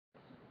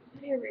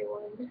Hi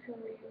everyone, how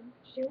are you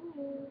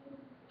doing?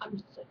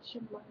 I'm such a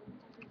Miley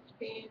Cyrus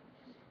fan,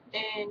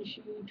 and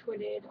she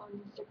tweeted on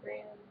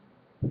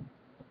Instagram,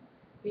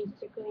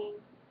 basically,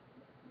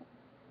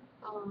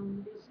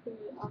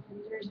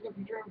 there's a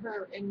picture of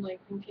her in like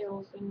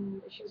Pigtails,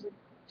 and she's like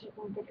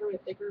taking a picture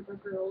with a group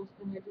of girls,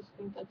 and I just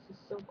think that's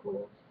just so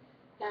cool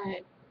that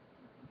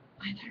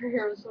I thought her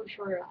hair was so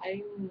short. I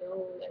didn't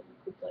know that you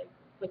could like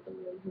put them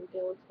in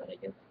pigtails, but I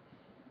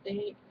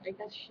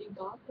guess she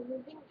got them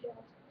in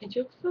pigtails. And she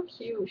looks so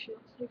cute. She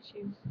looks like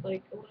she's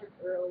like a little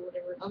girl,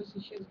 whatever.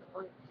 Obviously, she's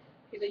not.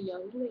 She's a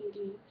young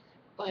lady,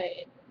 but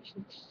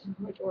she's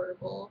so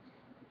adorable.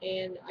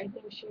 And I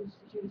think she's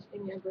the cutest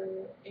thing ever.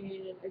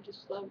 And I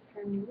just love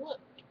her new look.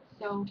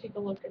 So take a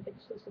look at the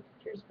exclusive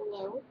pictures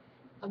below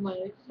of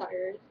Miley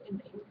Cyrus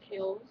and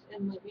Pigtails,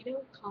 and let me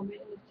know. Comment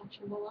in the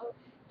section below.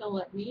 And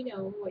let me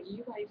know what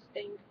you guys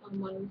think on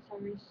Miley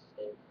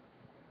Cyrus's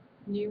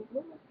new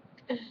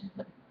look.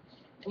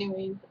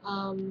 Anyways,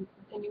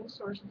 the news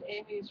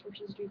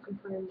sources do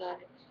confirm that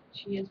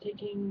she is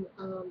taking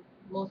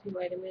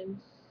multivitamins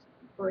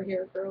for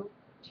hair growth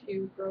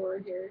to grow her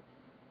hair,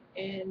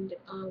 and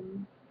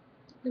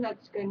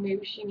that's good.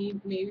 Maybe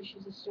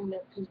she's assumed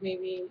that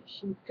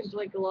because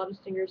like a lot of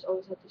singers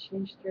always have to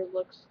change their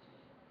looks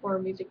for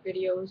music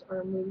videos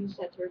or movies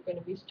that they're going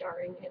to be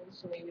starring in,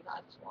 so maybe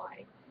that's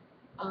why.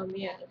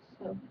 Yeah,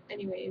 so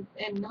anyways,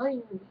 and not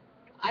even,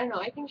 I don't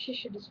know, I think she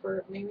should just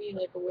wear maybe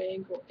like a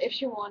wig if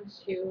she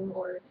wants to,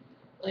 or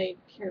like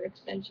hair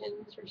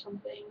extensions or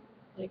something,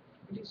 like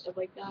do stuff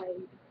like that,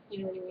 you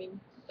know what I mean?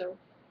 So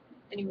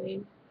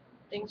anyways,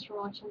 thanks for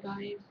watching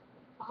guys,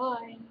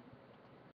 bye!